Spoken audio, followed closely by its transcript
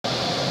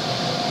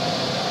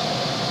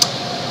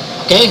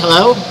Okay,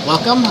 hello,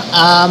 welcome.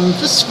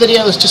 This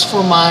video is just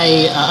for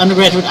my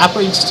undergraduate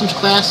operating systems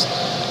class.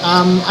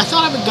 I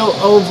thought I would go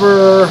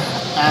over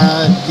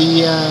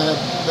the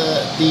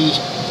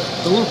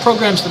little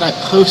programs that I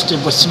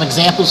posted with some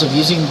examples of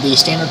using the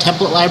Standard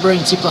Template Library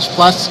in C++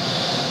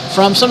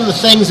 from some of the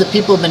things that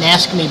people have been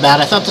asking me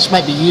about. I thought this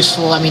might be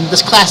useful. I mean,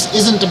 this class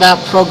isn't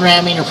about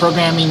programming or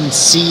programming in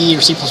C or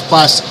C++,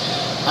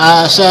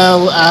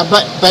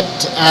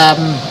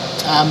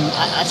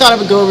 I thought I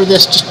would go over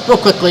this just real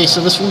quickly,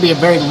 so this won't be a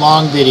very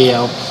long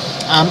video.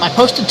 I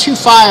posted two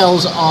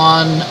files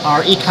on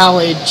our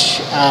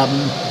eCollege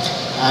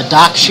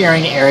doc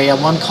sharing area,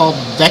 one called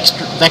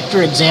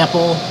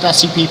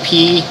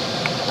vectorexample.cpp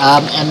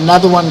and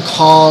another one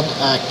called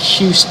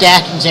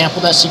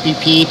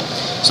qstackexample.cpp.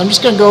 So I'm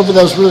just going to go over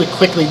those really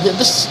quickly.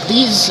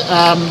 These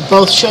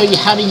both show you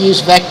how to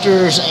use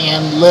vectors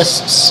and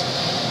lists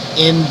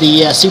in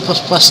the C++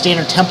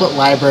 Standard Template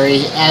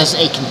Library as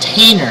a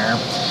container.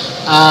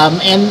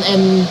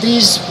 And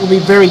these will be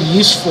very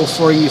useful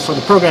for you for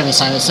the programming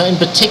assignment. So in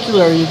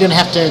particular, you're going to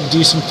have to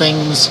do some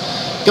things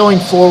going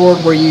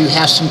forward where you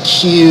have some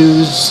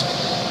queues,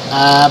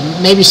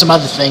 maybe some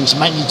other things. You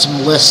might need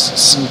some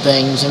lists and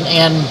things.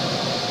 And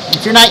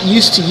if you're not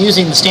used to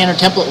using the Standard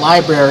Template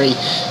Library,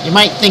 you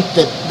might think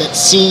that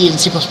C and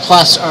C++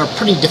 are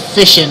pretty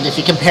deficient if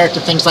you compare it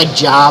to things like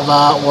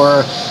Java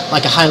or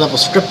like a high-level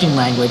scripting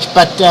language.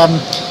 But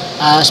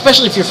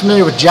especially if you're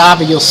familiar with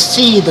Java, you'll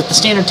see that the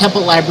Standard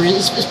Template Library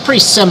is pretty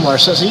similar.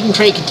 So you can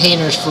create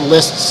containers for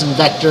lists and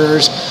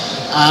vectors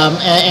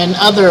and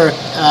other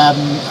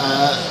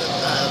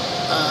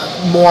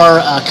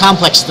more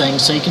complex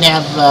things. So you can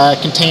have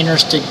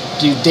containers to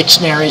do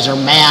dictionaries or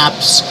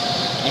maps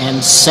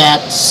and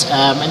sets.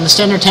 And the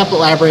Standard Template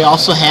Library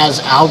also has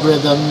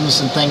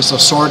algorithms and things, so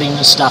sorting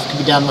and stuff can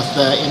be done with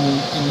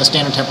in the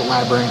Standard Template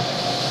Library.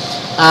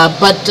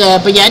 But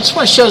yeah, I just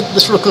want to show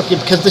this real quickly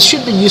because this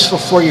should be useful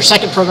for your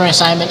second programming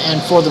assignment and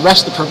for the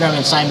rest of the programming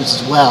assignments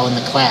as well in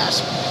the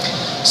class.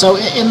 So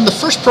in the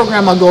first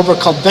program I'll go over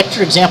called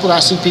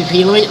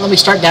vectorexample.cpp. Let me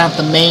start down at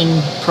the main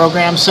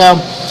program.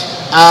 So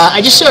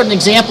I just showed an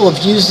example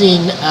of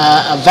using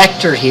a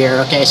vector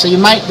here. Okay, so you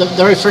might, the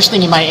very first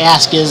thing you might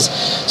ask is,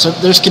 so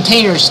there's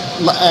containers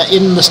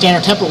in the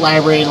Standard Template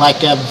Library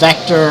like a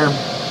vector,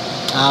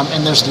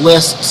 and there's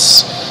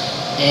lists,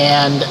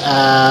 and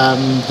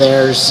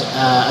there's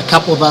a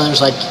couple of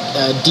others like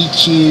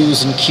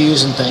DQs and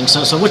queues and things.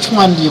 So which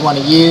one do you want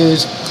to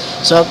use?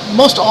 So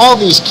most all of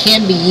these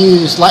can be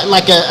used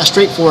like a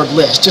straightforward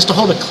list, just to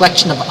hold a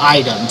collection of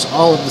items,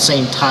 all of the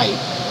same type.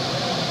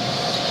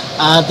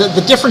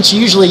 The difference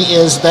usually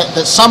is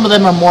that some of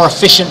them are more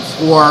efficient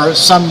for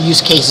some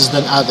use cases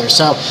than others.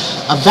 So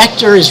a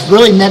vector is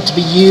really meant to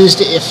be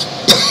used if,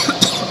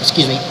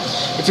 excuse me,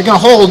 if you're going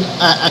to hold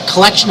a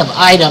collection of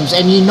items,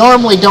 and you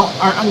normally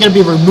aren't going to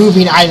be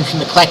removing items from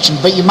the collection,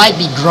 but you might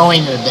be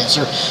growing it a bit.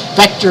 So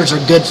vectors are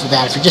good for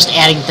that if you're just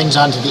adding things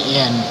onto the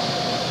end.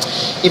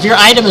 If your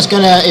item is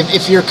going to,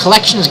 if your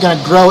collection is going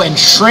to grow and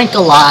shrink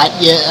a lot,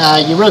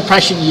 you really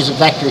probably shouldn't use a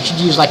vector. You should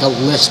use like a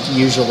list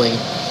usually.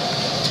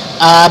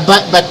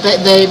 But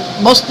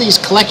most of these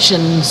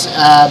collections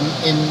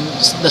in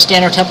the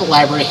Standard Template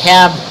Library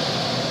have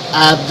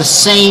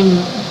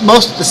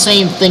most of the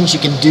same things you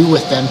can do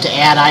with them to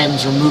add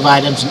items, remove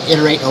items, and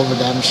iterate over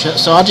them.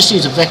 So I'll just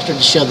use a vector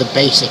to show the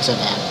basics of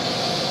that.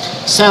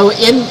 So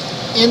in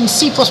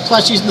C++,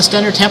 using the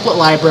Standard Template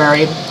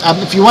Library,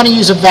 if you want to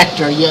use a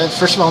vector,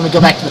 first of all, let me go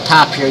back to the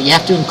top here. You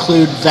have to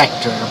include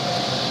vector.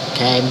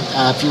 Okay.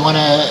 If you want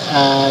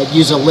to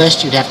use a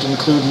list, you'd have to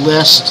include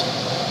list.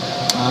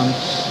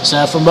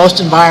 So for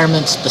most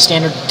environments, the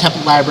Standard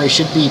Template Library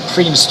should be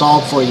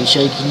pre-installed for you, so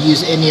you can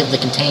use any of the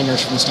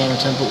containers from the Standard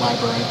Template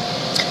Library.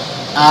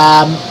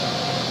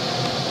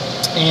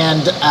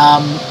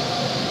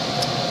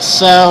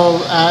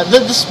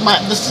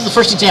 This is the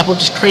first example of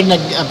just creating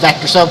a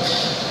vector. So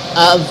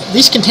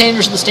these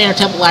containers in the Standard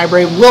Template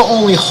Library will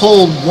only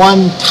hold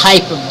one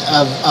type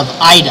of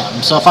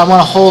item. So if I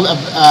want to hold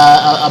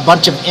a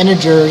bunch of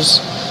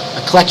integers, a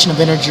collection of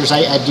integers,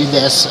 I do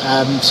this.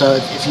 So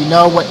if you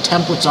know what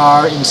templates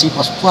are in C++,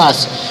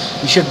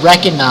 you should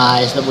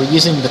recognize that we're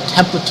using the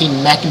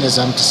templating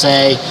mechanism to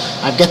say,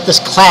 I've got this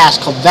class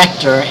called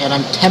vector, and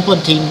I'm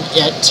templating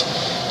it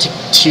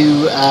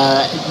to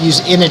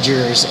use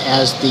integers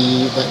as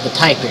the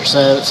type here.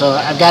 So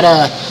I've got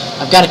a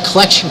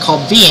collection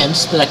called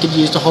viants that I could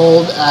use to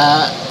hold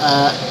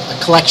a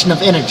collection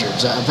of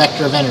integers, a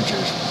vector of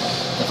integers.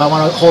 If I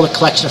want to hold a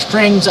collection of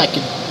strings, I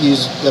could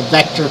use the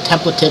vector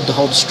templated to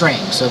hold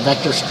strings. So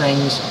vector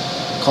strings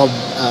called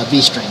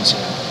vstrings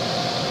here.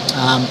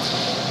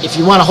 If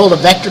you want to hold a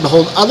vector to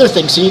hold other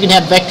things, so you can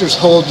have vectors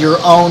hold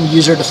your own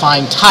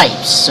user-defined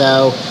types.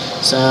 So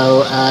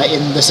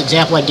in this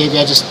example I gave you,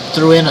 I just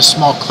threw in a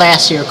small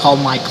class here called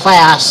my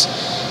class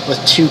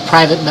with two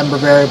private member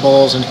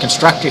variables and a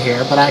constructor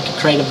here, but I could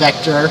create a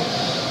vector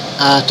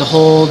to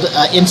hold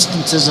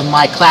instances of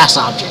my class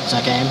objects.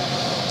 Okay.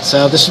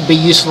 So this would be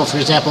useful, for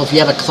example, if you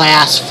have a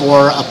class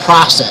for a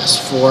process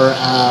for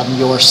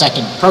your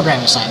second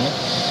programming assignment.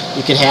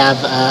 you could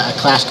have a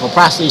class called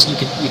processes, and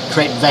you could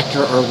create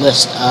vector or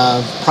list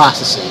of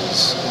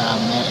processes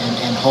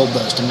and hold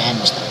those to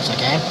manage those,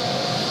 okay?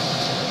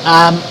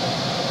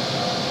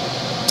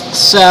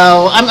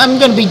 So I'm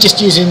going to be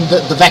just using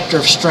the vector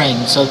of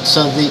strings, so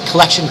the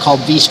collection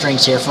called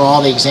vstrings here for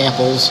all the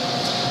examples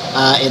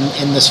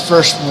in this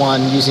first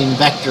one using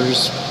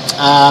vectors.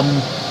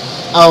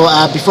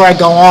 Before I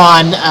go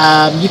on,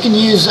 you can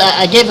use,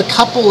 I gave a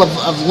couple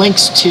of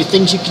links to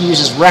things you can use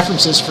as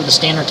references for the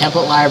Standard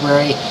Template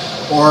Library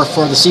or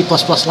for the C++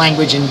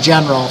 language in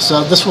general.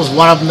 So this was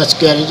one of them that's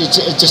good. It's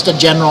just a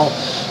general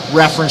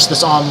reference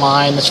that's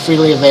online, that's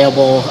freely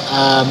available.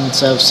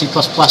 So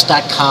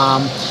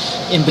c++.com.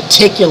 In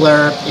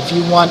particular, if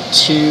you want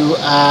to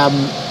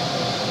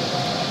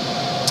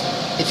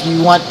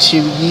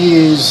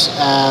use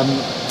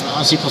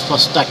on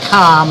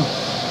c++.com,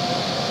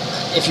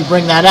 if you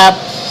bring that up,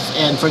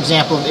 and for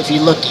example, if you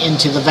look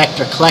into the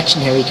vector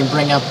collection here, you can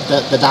bring up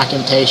the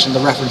documentation, the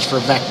reference for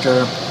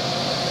vector,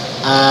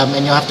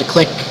 and you'll have to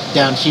click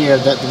down here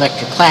the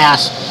vector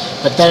class.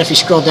 But then if you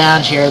scroll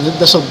down here,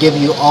 this will give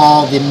you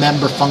all the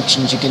member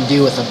functions you can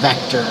do with a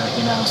vector.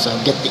 So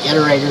get the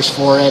iterators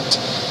for it,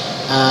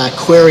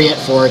 query it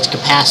for its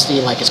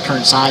capacity, like its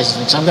current size and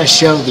things. So I'm going to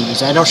show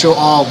these. I don't show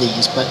all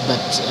these, but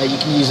you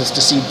can use this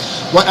to see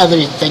what other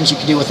things you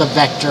could do with a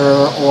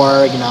vector,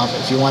 or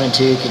if you wanted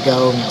to, you could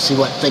go see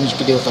what things you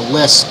could do with a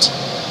list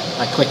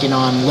by clicking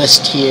on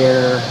list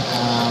here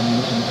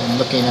and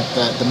looking at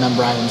the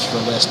member items for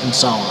a list and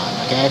so on.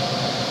 Okay.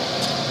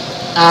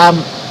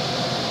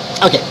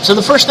 Okay, so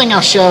the first thing I'll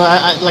show,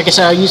 like I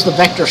said, I'll use the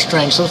vector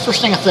string. So the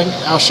first thing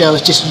I'll show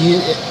is just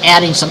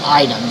adding some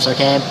items,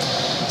 okay?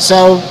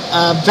 So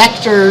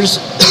vectors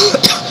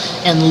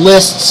and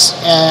lists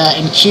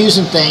and queues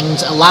and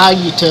things allow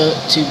you to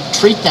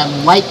treat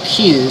them like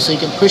queues. So you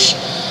can push,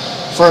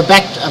 for a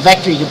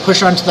vector, you can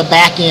push onto the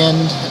back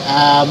end,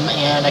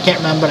 and I can't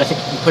remember, but I think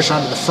you can push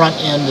onto the front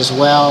end as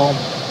well.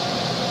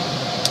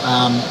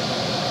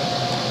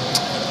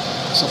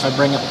 So if I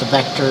bring up the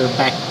vector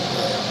back,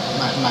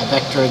 my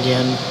vector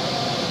again.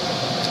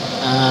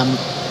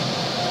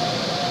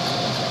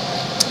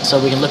 So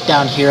we can look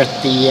down here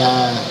at the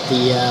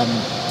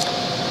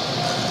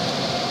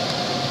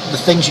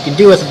things you can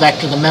do with a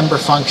vector, the member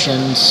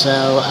functions.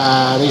 So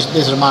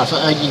these are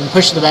modified. You can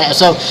push the back.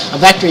 So a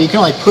vector you can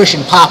only push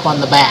and pop on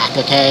the back.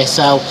 Okay.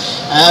 So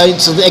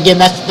again,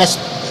 that's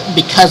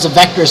because a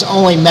vector is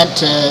only meant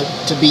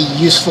to be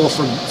useful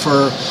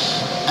for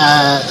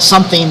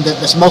something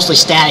that's mostly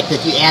static,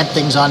 that you add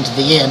things onto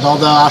the end.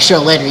 Although I'll show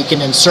later you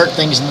can insert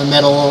things in the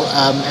middle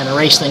and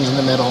erase things in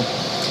the middle.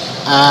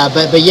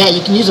 But yeah,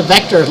 you can use a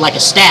vector like a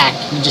stack.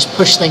 You can just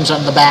push things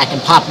on the back and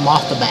pop them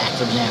off the back,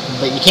 for example.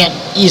 But you can't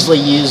easily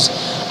use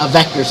a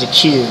vector as a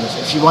queue.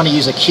 If you want to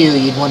use a queue,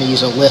 you'd want to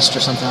use a list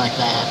or something like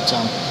that.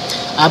 So,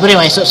 but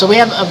anyway, so we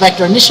have a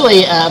vector.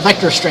 Initially, a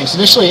vector of strings.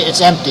 Initially, it's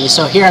empty.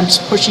 So here I'm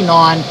just pushing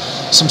on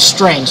some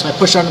strings. So I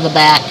push onto the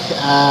back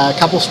a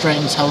couple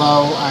strings.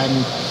 Hello,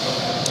 I'm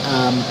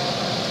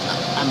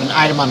an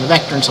item on the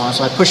vector and so on.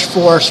 So I push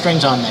 4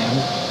 strings on there.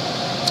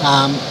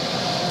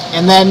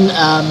 And then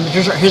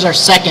here's our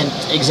second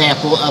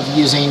example of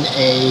using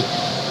a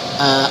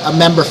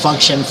member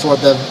function for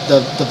the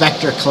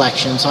vector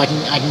collection. So I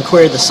can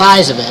query the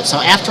size of it. So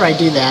after I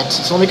do that,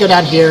 so let me go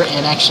down here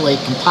and actually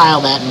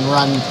compile that and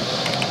run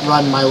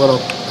my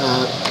little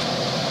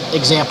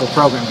example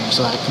program here.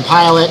 So I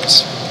compile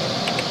it,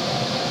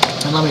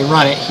 and let me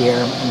run it here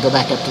and go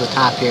back up to the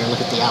top here and look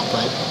at the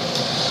output.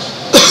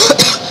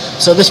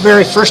 So this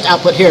very first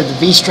output here, the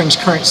vstring's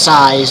current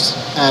size,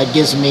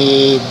 gives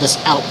me this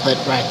output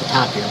right at the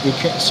top here.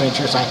 Vstring's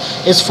current size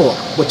is 4,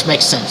 which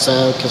makes sense,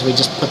 because we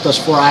just put those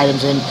 4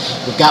 items in.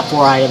 We've got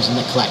 4 items in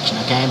the collection,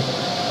 okay?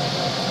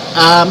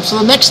 So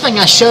the next thing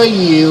I show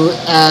you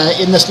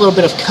in this little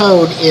bit of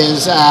code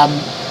is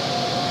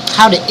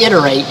how to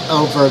iterate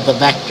over the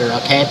vector,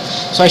 okay?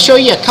 So I show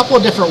you a couple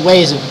of different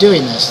ways of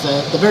doing this.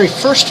 The very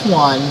first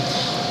one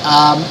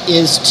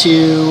is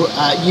to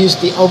use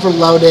the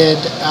overloaded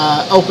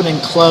open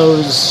and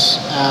close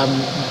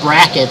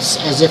brackets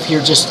as if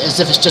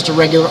it's just a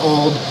regular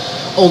old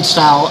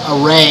style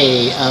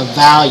array of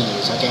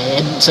values. Okay,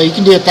 and so you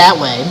can do it that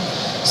way.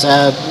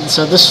 So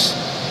this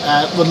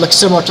would look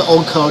similar to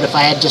old code if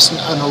I had just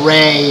an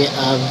array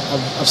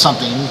of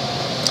something.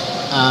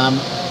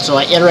 So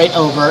I iterate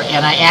over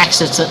and I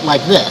access it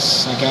like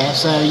this. Okay,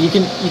 so you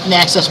can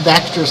access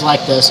vectors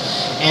like this,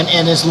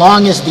 and as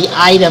long as the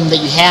item that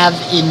you have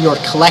in your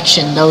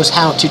collection knows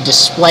how to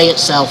display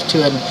itself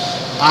to an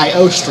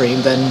I/O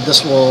stream, then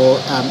this will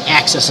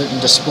access it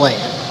and display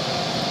it.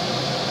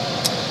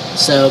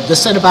 So this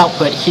set of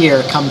output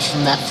here comes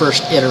from that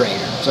first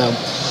iterator. So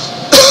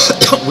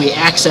we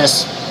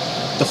access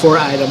the 4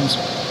 items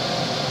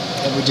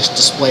and we just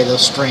display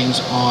those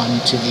strings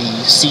onto the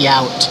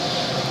cout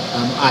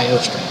I/O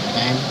stream.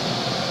 Okay.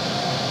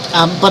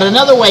 But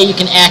another way you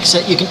can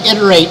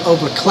iterate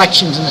over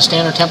collections in the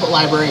standard template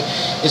library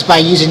is by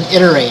using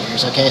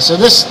iterators. Okay, so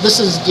this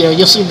is,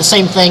 you'll see the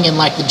same thing in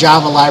like the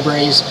Java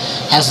libraries,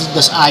 has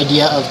this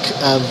idea of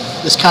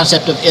this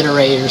concept of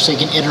iterators, so you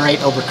can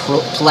iterate over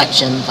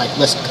collections like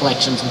list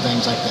collections and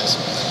things like this.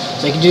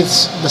 So you can do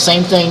the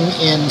same thing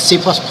in C++.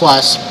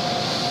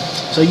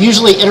 So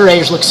usually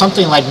iterators look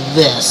something like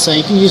this. So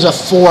you can use a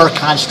for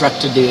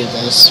construct to do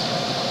this.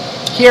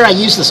 Here I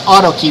use this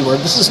auto keyword.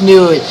 This is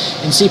new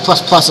in C++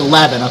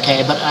 11,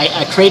 okay, but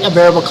I create a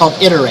variable called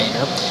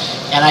iterator,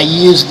 and I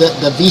use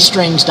the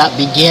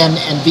vstrings.begin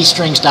and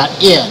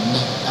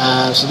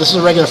vstrings.end. So this is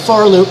a regular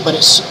for loop, but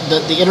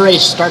the iteration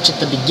starts at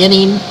the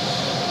beginning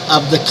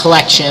of the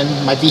collection,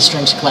 my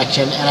vstrings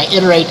collection, and I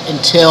iterate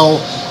until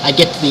I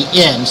get to the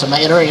end. So my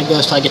iterator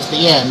goes till I get to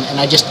the end, and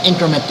I just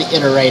increment the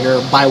iterator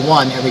by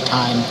 1 every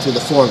time through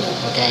the for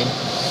loop, okay?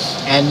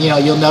 And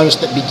you'll notice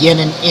that begin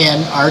and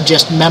end are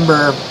just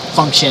member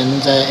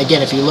functions.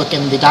 Again, if you look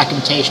in the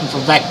documentation for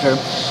vector,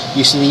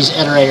 you see these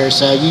iterators.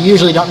 So you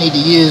usually don't need to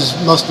use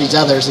most of these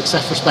others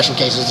except for special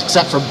cases,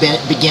 except for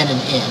begin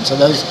and end. So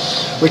those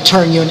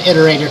return you an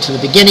iterator to the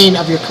beginning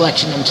of your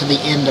collection and to the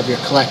end of your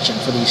collection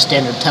for these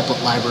standard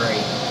template library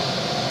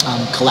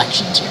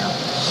collections here.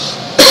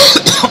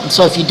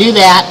 So if you do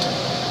that,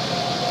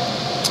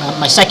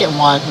 the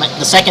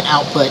second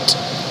output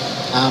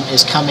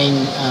is coming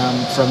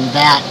from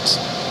that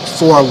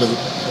for loop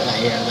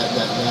here,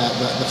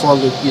 the for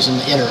loop using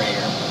the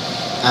iterator.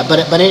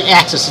 But it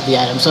accesses the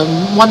item. So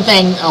one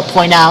thing I'll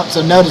point out,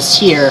 so notice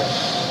here,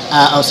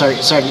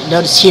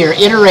 notice here,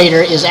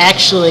 iterator is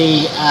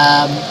actually,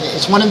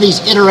 it's one of these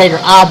iterator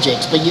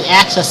objects, but you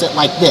access it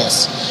like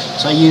this.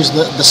 So I use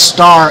the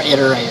star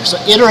iterator. So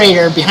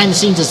iterator behind the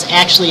scenes is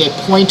actually a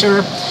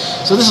pointer.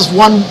 So this is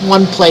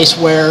one place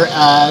where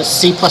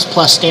C++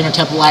 Standard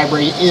Template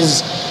Library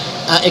is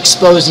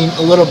exposing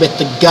a little bit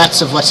the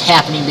guts of what's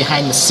happening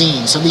behind the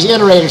scenes. So these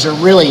iterators are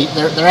really,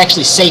 they're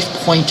actually safe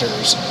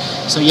pointers.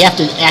 So you have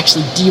to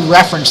actually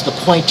dereference the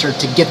pointer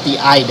to get the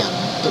item.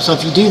 So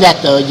if you do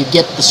that though, you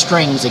get the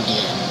strings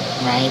again,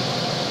 right?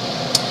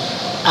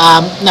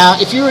 Now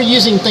if you were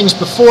using things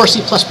before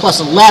C++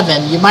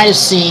 11, you might have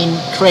seen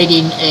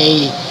creating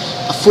a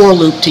for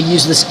loop to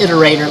use this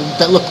iterator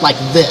that looked like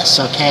this,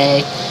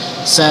 okay?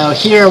 So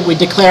here we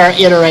declare our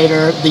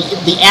iterator.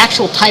 The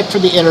actual type for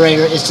the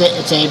iterator is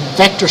it's a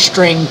vector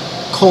string :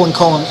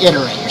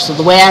 iterator. So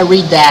the way I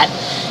read that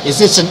is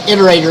it's an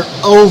iterator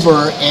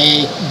over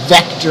a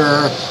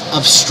vector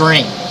of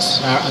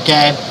strings,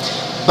 okay?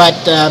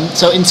 But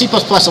so in C++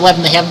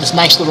 11 they have this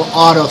nice little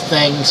auto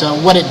thing. So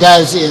what it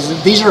does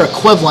is these are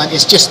equivalent.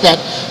 It's just that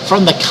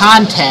from the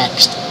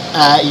context,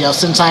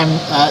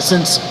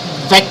 since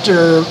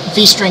vector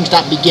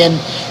vstrings.begin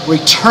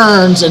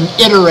returns an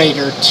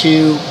iterator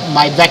to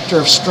my vector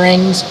of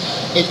strings,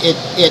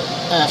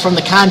 from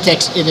the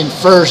context it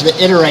infers the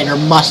iterator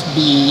must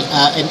be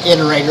an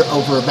iterator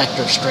over a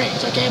vector of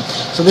strings, okay?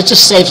 So that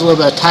just saves a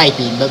little bit of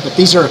typing, but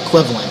these are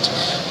equivalent.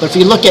 But if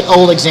you look at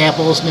old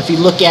examples, and if you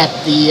look at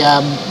the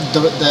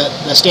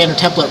standard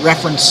template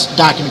reference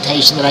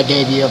documentation that I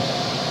gave you,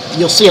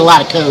 you'll see a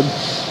lot of code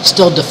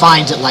still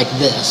defines it like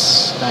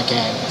this,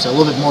 okay? So a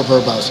little bit more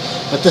verbose.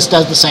 But this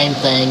does the same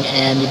thing,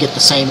 and you get the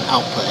same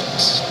output,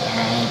 all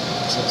right?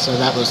 So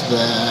that was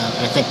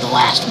I think the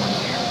last one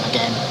here,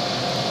 okay?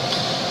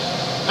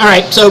 All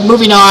right, so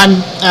moving on,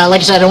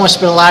 like I said, I don't want to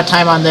spend a lot of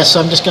time on this, so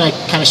I'm just going to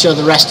kind of show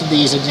the rest of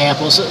these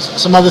examples.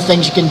 Some other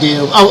things you can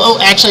do.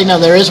 Actually, no,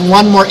 there is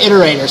one more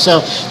iterator. So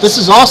this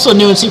is also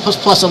new in C++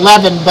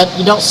 11, but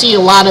you don't see a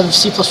lot of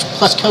C++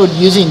 code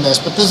using this,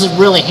 but this is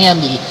really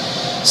handy.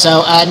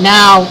 So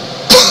now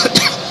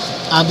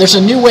there's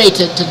a new way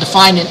to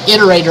define an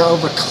iterator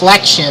over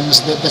collections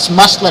that's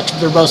much less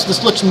verbose.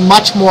 This looks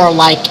much more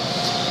like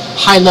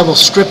high-level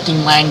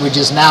scripting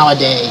languages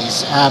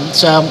nowadays.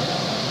 So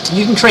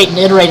you can create an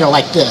iterator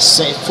like this,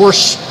 say for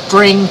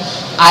string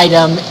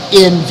item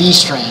in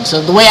vstring.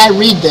 So the way I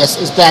read this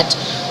is that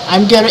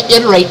I'm going to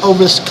iterate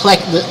over this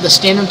the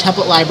standard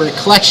template library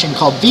collection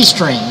called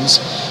vstrings.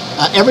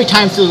 Every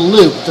time through the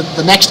loop,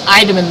 the next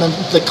item in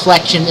the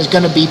collection is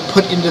going to be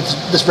put into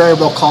this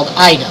variable called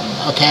item,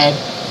 okay?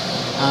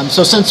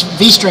 So since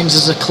vstrings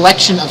is a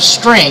collection of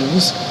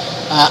strings,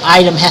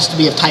 item has to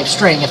be of type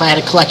string. If I had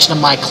a collection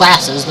of my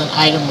classes, then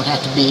item would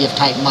have to be of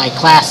type my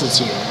classes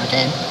here,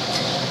 okay?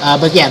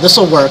 But yeah, this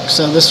will work.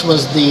 So this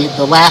was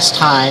the last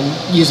time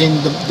using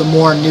the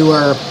more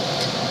newer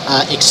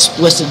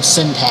explicit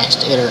syntax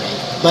to iterate.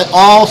 But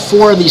all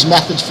four of these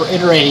methods for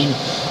iterating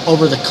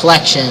over the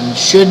collection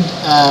should,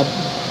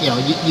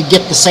 you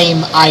get the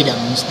same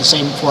items, the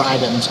same four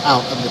items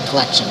out of the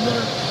collection that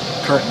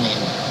are currently in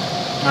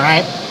there. All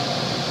right?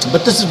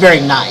 But this is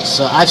very nice.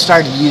 So I've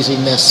started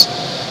using this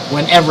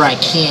whenever I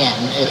can,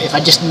 if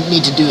I just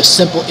need to do a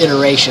simple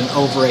iteration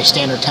over a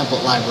standard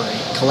template library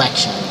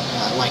collection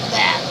like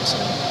that. So.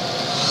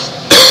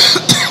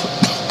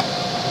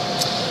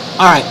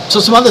 Alright, so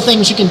some other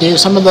things you can do,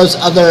 some of those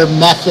other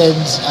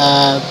methods,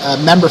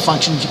 member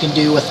functions you can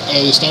do with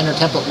a standard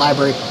template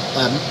library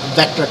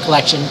vector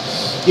collection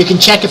You can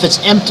check if it's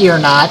empty or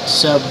not.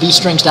 So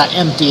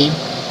vstrings.empty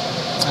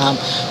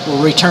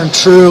will return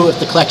true if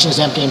the collection is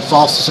empty and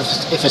false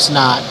if it's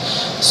not.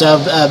 So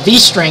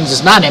vstrings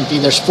is not empty.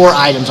 There's 4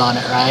 items on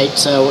it, right?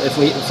 So if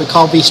we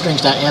call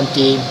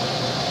vstrings.empty,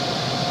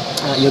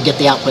 you'll get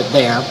the output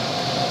there.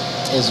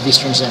 Is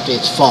vstrings empty?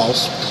 It's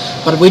false.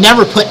 But we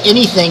never put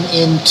anything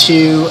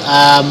into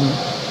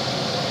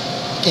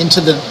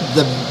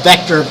the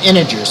vector of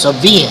integers. So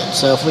vint.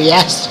 So if we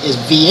ask is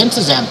vint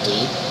is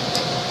empty,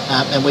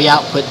 and we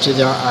output to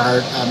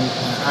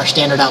our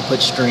standard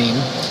output stream,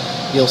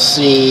 you'll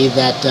see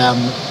that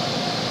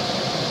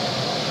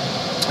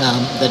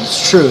that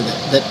it's true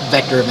that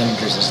vector of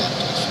integers is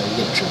empty. So you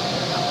get a true.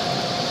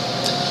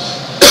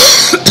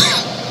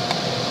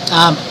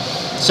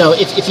 So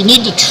if you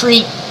need to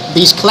treat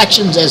these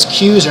collections as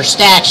queues or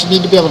stacks, you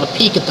need to be able to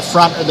peek at the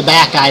front or the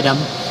back item.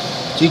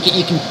 So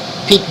you can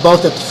peek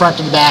both at the front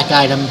and the back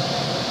item.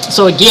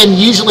 So again,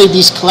 usually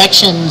these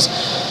collections,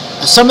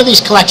 some of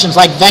these collections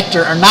like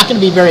vector are not going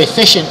to be very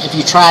efficient if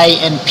you try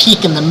and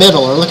peek in the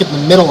middle or look at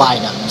the middle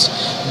items.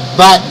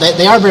 But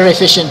they are very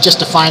efficient just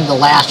to find the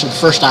last or the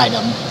first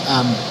item.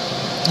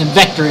 And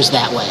vector is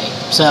that way.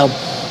 So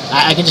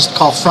I can just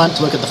call front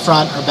to look at the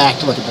front or back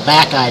to look at the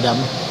back item.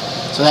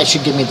 So that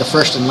should give me the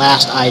first and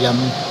last item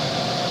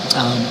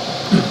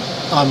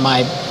on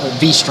my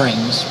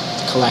vstrings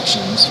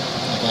collections.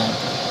 Okay.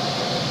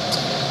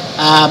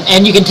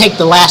 And you can take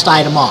the last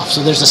item off.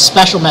 So there's a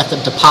special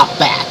method to pop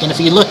back. And if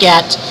you look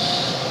at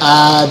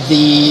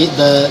the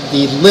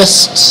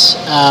lists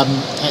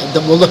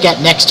that we'll look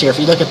at next here, if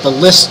you look at the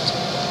list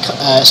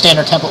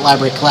standard template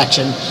library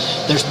collection,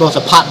 there's both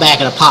a pop back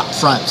and a pop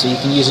front. So you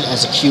can use it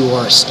as a queue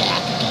or a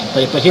stack.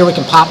 Okay. But here we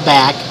can pop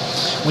back.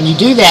 When you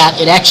do that,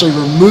 it actually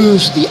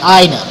removes the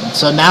item.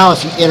 So now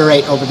if you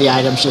iterate over the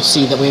items, you'll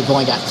see that we've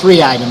only got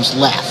 3 items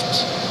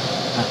left.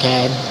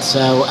 Okay,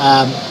 so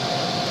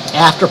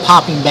after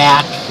popping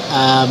back,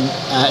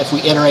 if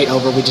we iterate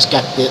over, we just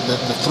got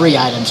the 3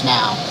 items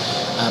now.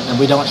 And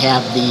we don't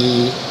have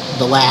the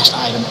last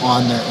item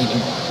on there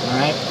anymore. All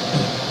right?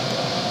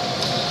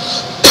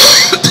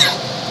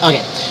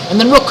 Okay, and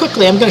then real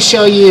quickly, I'm going to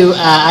show you,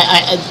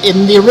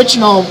 in the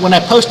original, when I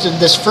posted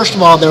this, first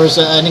of all, there was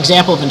an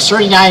example of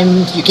inserting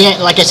items. You can't,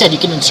 like I said, you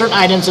can insert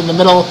items in the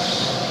middle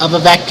of a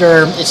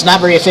vector. It's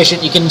not very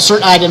efficient. You can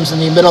insert items in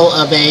the middle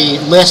of a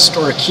list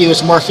or a queue.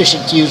 It's more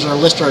efficient to use a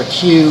list or a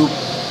queue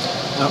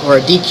or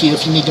a DQ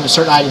if you need to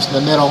insert items in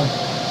the middle.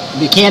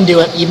 You can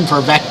do it even for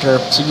a vector,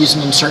 so use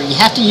an insert. You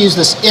have to use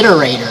this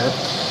iterator.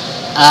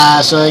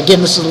 So again,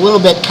 this is a little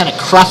bit kind of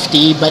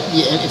crufty, but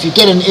if you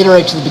get an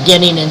iterator to the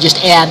beginning and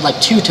just add like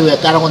 2 to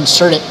it, that'll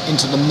insert it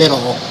into the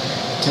middle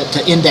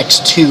to index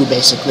 2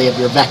 basically of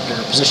your vector,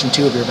 position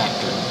 2 of your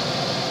vector.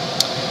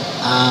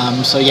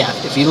 So yeah,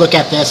 if you look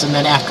at this and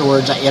then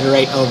afterwards I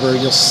iterate over,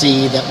 you'll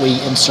see that we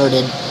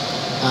inserted,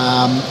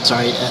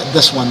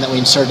 this one that we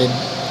insert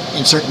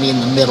me in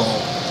the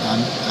middle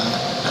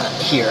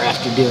here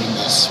after doing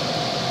this.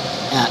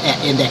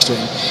 At index 2,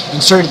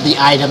 inserted the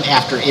item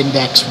after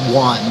index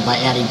 1 by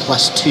adding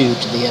 +2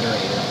 to the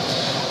iterator.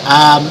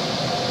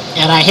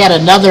 And I had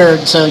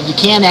another, so you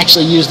can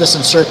actually use this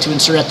insert to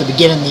insert at the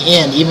beginning and the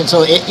end,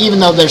 even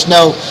though there's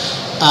no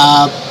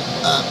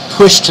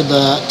push to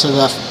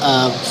the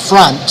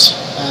front,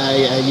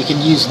 you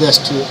can use this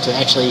to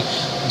actually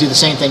do the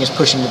same thing as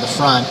pushing to the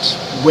front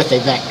with a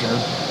vector.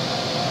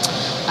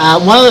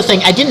 One other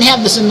thing, I didn't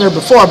have this in there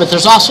before, but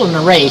there's also an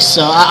erase,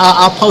 so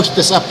I'll post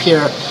this up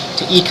here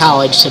to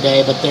eCollege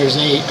today, but there's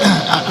an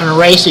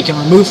erase, so you can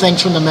remove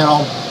things from the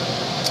middle.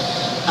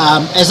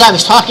 As I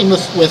was talking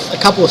with a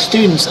couple of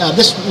students,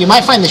 you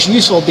might find this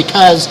useful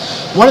because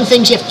one of the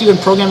things you have to do in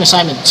Programming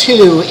Assignment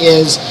 2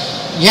 is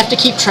you have to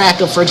keep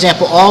track of, for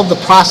example, all of the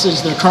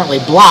processes that are currently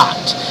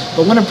blocked.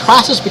 But when a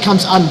process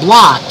becomes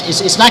unblocked,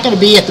 it's not going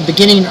to be at the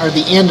beginning or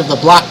the end of the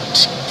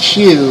blocked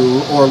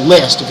queue or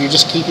list if you're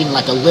just keeping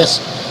like a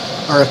list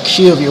or a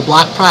queue of your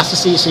block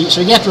processes.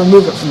 So you have to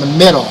remove it from the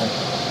middle.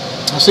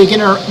 So you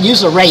can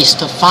use erase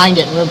to find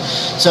it.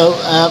 So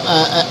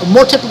a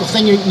more typical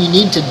thing you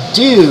need to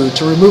do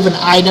to remove an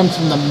item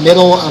from the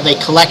middle of a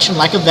collection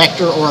like a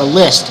vector or a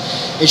list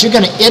is you're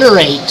going to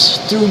iterate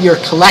through your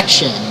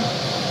collection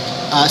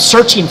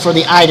searching for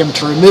the item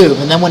to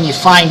remove, and then when you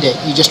find it,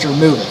 you just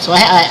remove it. So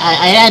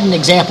I had an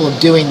example of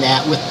doing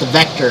that with the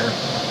vector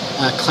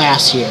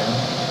class here.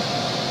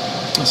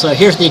 So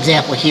here's the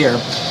example here.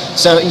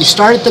 So you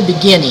start at the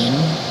beginning,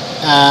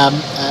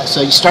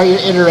 so you start your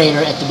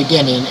iterator at the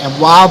beginning, and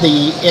while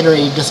the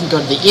iterator doesn't go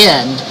to the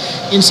end,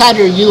 inside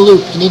your U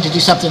loop you need to do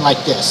something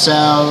like this.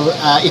 So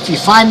if you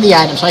find the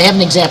item, so I have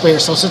an example here,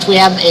 so since we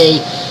have a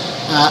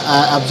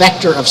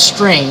vector of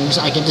strings,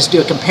 I can just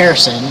do a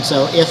comparison.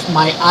 So if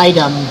my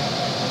item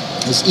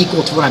is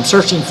equal to what I'm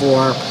searching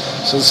for,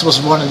 so this was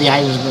one of the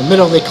items in the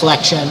middle of the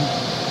collection,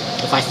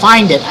 if I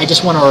find it, I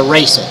just want to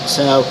erase it.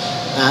 So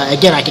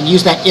again, I can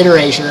use that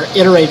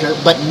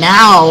iterator, but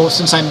now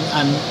since I'm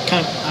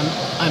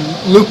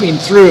looping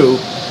through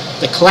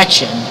the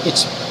collection,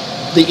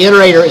 the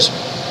iterator is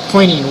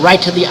pointing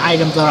right to the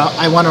item that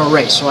I want to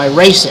erase. So I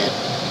erase it,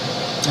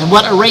 And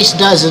what erase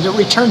does is it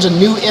returns a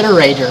new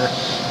iterator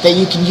that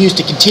you can use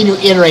to continue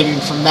iterating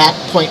from that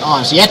point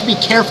on. So you have to be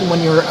careful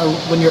when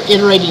you're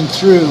iterating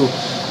through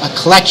a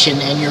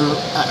collection and you're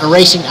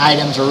erasing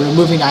items or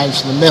removing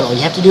items from the middle.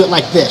 You have to do it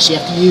like this. You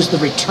have to use the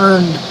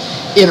returned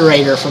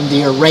iterator from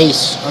the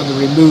erase or the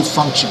remove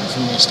function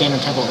from the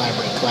Standard Template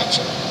Library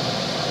collection.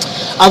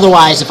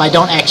 Otherwise, if I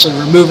don't actually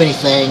remove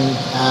anything,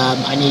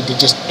 I need to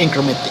just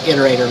increment the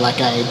iterator like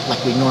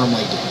we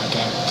normally do.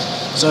 Okay.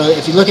 So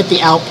if you look at the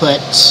output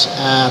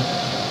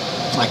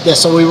like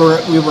this, so we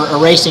were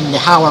erasing the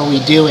how are we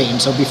doing.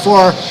 So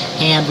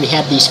beforehand we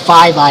had these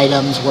 5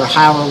 items where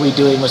how are we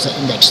doing was at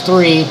index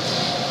 3,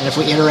 and if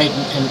we iterate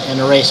and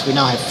erase, we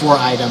now have 4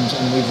 items,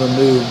 and we've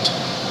removed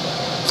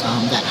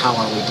that how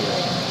are we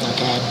doing.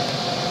 Okay.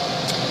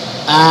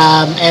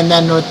 And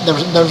then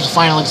there was a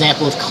final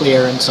example of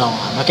clear and so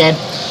on. Okay.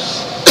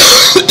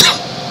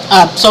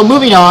 So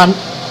moving on,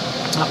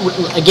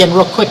 again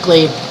real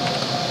quickly,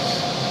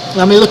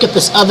 let me look at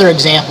this other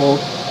example.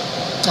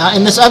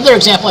 In this other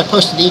example I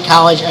posted to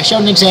eCollege, I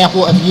showed an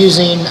example of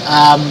using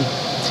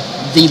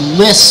the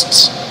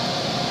list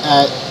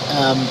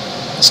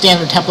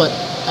standard template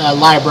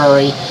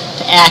library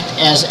to act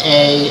as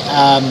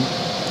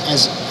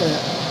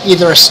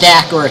either a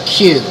stack or a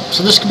queue.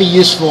 So this could be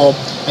useful,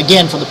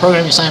 again, for the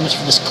programming assignments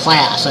for this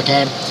class.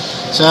 Okay.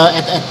 So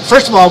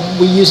first of all,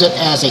 we use it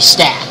as a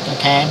stack.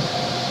 Okay.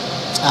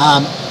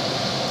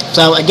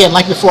 So again,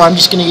 like before, I'm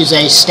just going to use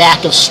a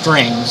stack of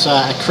strings.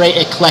 I create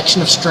a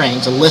collection of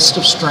strings, a list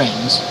of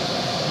strings.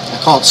 I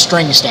call it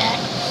string stack.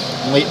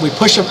 And we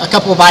push a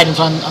couple of items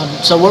on.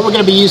 So what we're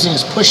going to be using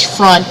is push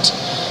front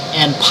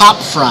and pop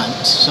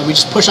front. So we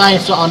just push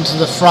items onto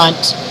the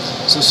front.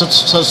 So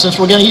since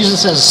we're going to use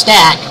this as a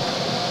stack,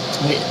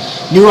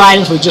 new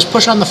items we just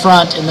push on the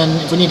front, and then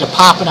if we need to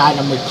pop an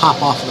item, we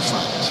pop off the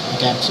front.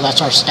 Okay, so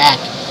that's our stack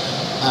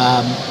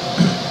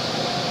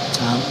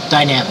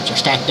dynamics, our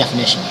stack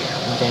definition here.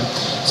 Okay,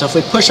 so if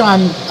we push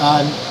on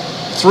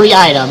 3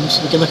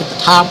 items, we can look at the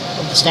top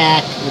of the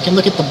stack. We can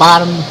look at the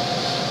bottom.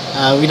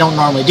 We don't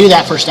normally do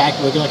that for a stack,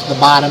 but we can look at the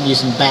bottom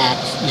using front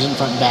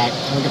and back,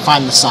 and we can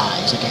find the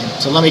size. Okay,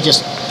 so let me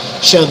just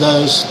show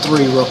those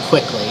 3 real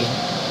quickly.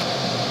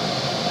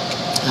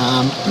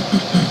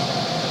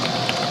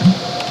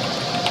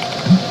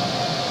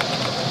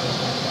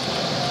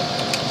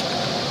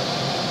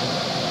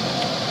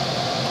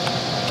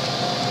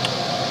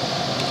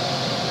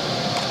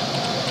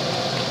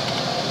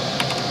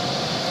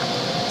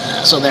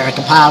 So there, I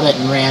compiled it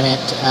and ran it.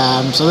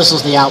 So this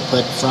was the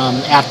output from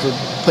after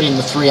putting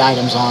the 3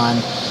 items on.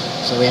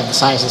 So we have the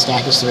size of the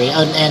stack is 3,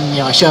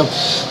 and I show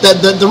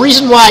the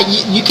reason why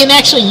you can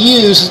actually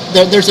use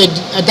there's a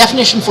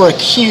definition for a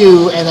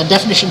queue and a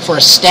definition for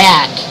a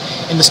stack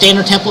in the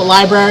Standard Template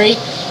Library.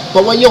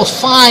 But what you'll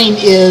find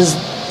is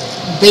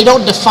they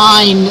don't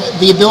define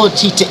the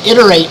ability to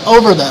iterate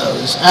over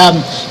those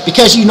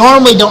because you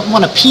normally don't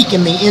want to peek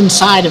in the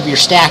inside of your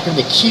stack or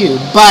the queue,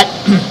 but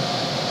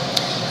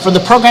for the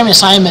programming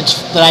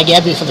assignments that I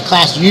gave you for the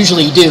class,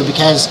 usually you do,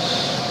 because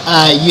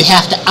you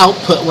have to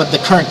output what the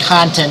current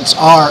contents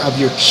are of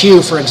your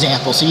queue, for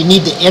example. So you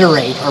need to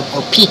iterate or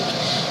peek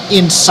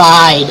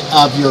inside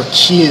of your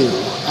queue,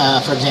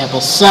 for example.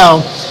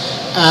 So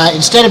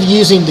instead of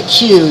using the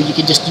queue, you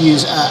can just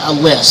use a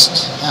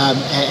list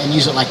and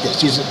use it like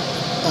this. Use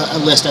a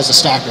list as a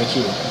stack or a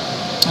queue.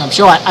 I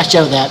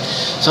show that.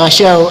 So I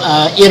show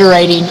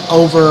iterating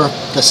over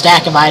the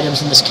stack of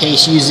items, in this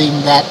case using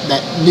that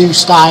new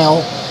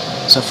style.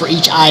 So for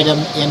each item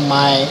in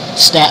my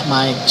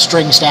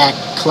string stack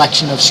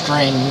collection of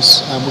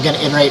strings, we're going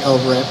to iterate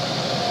over it.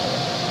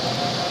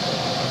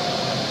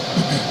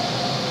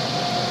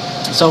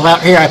 So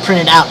out here I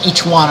printed out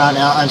each one on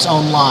its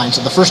own line.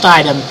 So the first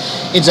item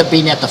ends up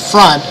being at the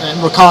front,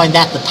 and we're calling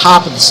that the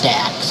top of the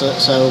stack. So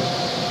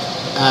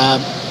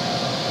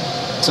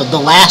the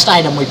last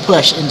item we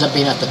push ends up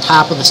being at the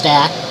top of the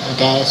stack.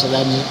 Okay, so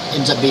that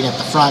ends up being at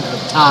the front or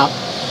the top,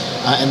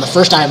 and the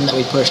first item that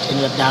we pushed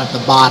ended up down at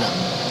the bottom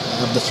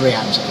of the 3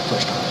 items that we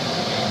pushed on.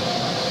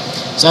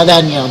 Okay. So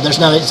then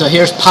so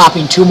here's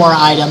popping 2 more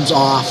items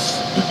off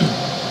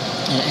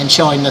and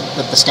showing that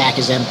the stack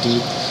is empty.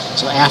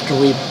 So after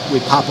we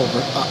pop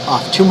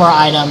off 2 more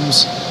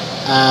items,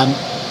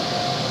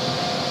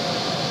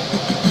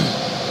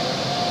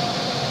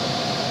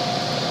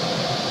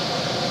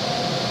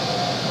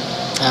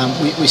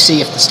 we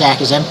see if the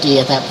stack is empty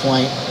at that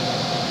point.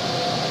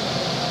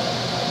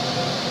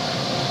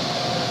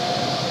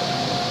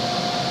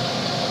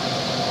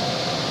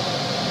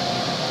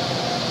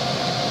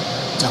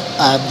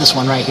 This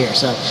one right here.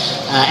 So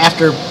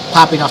after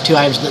popping off 2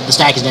 items, the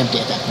stack is empty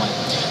at that point.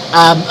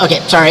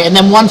 Okay, sorry. And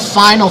then one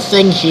final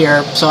thing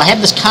here. So I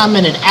have this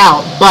commented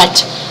out,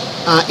 but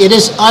it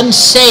is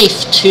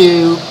unsafe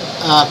to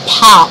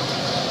pop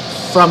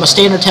from a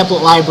Standard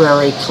Template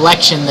Library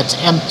collection that's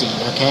empty.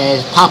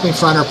 Okay, popping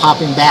front or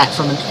popping back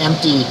from an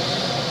empty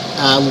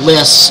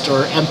list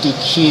or empty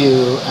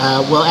queue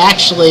will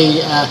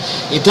actually,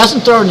 it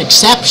doesn't throw an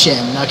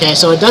exception. Okay,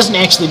 so it doesn't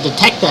actually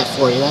detect that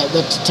for you.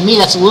 To me,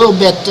 that's a little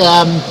bit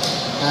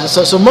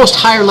So most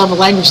higher level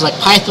languages like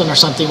Python or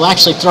something will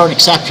actually throw an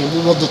exception.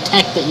 We will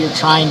detect that you're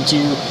trying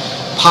to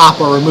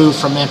pop or remove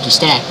from an empty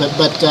stack,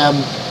 but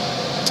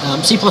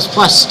C++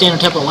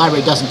 Standard Template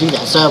Library doesn't do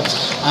that. So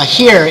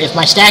here, if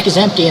my stack is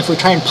empty, if we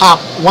try and pop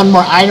one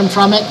more item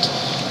from it,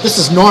 this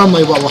is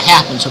normally what will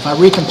happen. So if I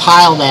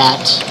recompile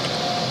that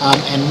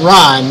and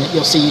run,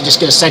 you'll see you just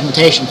get a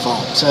segmentation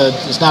fault. So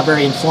it's not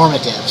very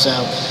informative.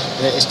 So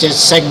it's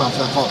just segment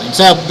faulting.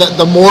 So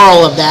the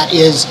moral of that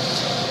is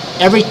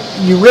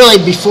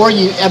before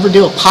you ever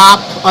do a pop,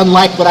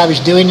 unlike what I was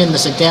doing in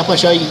this example I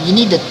showed you, you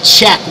need to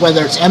check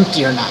whether it's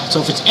empty or not. So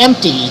if it's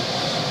empty,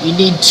 you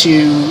need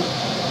to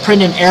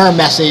print an error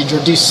message or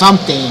do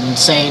something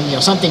saying,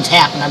 something's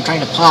happened, I'm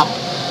trying to pop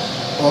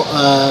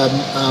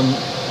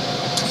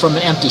from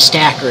an empty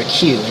stack or a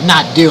queue, and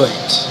not do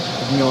it.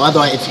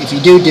 Otherwise, if you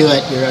do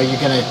it,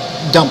 you're going to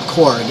dump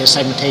core and get a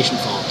segmentation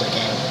fault.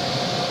 Okay.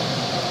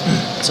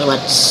 So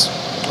let's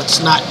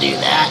not do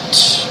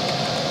that.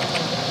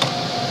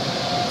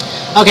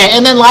 Okay,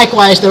 and then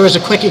likewise, there was a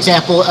quick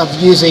example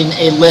of using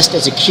a list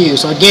as a queue.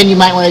 So again, you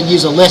might want to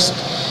use a list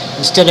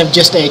instead of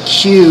just a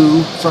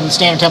queue from the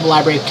Standard Template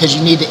Library, because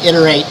you need to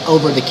iterate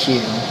over the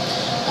queue.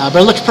 But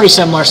it looks pretty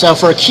similar. So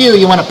for a queue,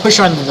 you want to push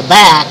onto the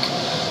back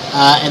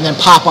and then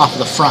pop off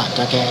the front.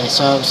 Okay,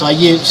 so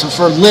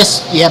for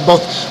lists, you have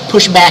both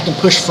push back and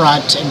push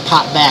front, and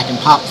pop back and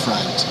pop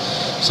front.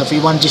 So if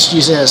you want to just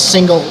use it as a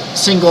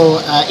single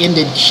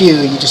ended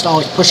queue, you just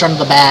always push onto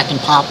the back and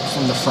pop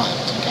from the front.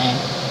 Okay.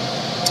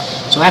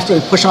 So after we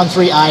push on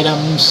 3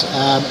 items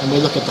and we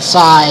look at the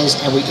size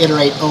and we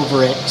iterate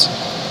over it,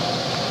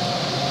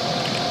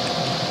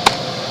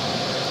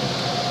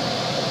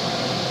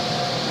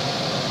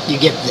 you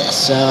get this.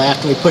 So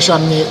after we push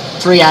on the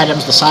 3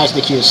 items, the size of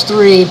the queue is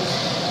 3,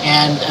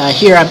 and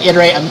here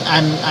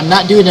I'm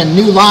not doing a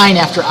new line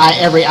after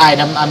every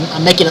item.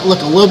 I'm making it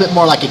look a little bit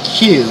more like a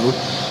queue.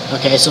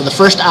 Okay, so the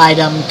first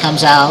item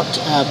comes out,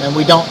 and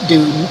we don't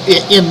do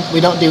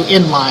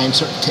inline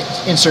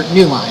to insert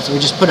new lines. So we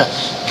just put a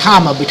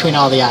comma between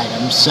all the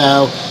items.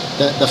 So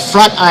the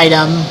front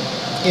item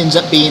ends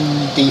up being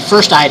the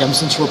first item,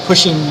 since we're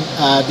pushing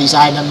these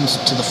items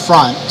to the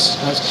front.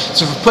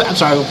 So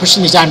we're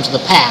pushing these items to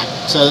the back.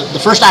 So the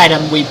first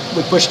item we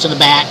push to the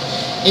back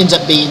ends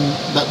up being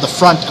the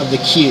front of the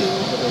queue,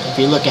 if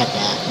you look at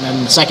that. And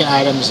then the second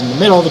item is in the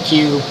middle of the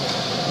queue,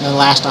 and then the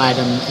last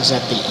item is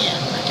at the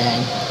end.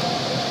 Okay.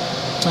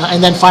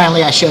 And then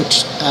finally, I showed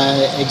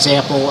an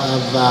example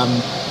of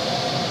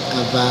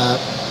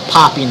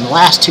popping the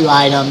last 2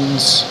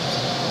 items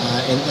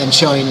and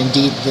showing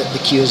indeed that the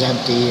queue is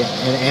empty.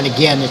 And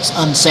again, it's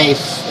unsafe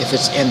if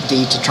it's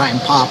empty to try and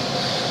pop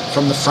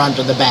from the front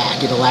or the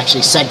back. It'll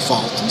actually seg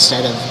fault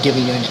instead of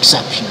giving you an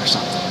exception or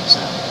something. So,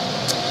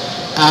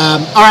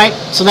 all right,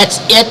 so that's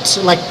it.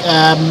 So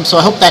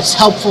I hope that's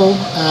helpful.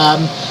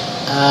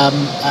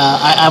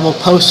 I will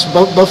post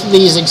both of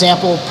these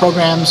example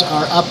programs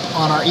are up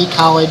on our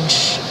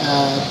eCollege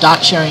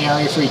doc sharing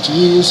area for you to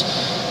use.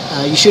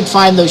 You should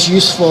find those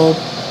useful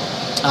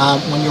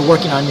when you're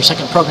working on your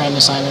second programming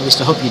assignment. At least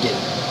I hope you do.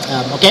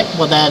 Okay,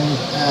 well then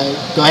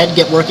go ahead and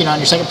get working on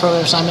your second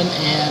programming assignment,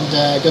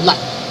 and good luck.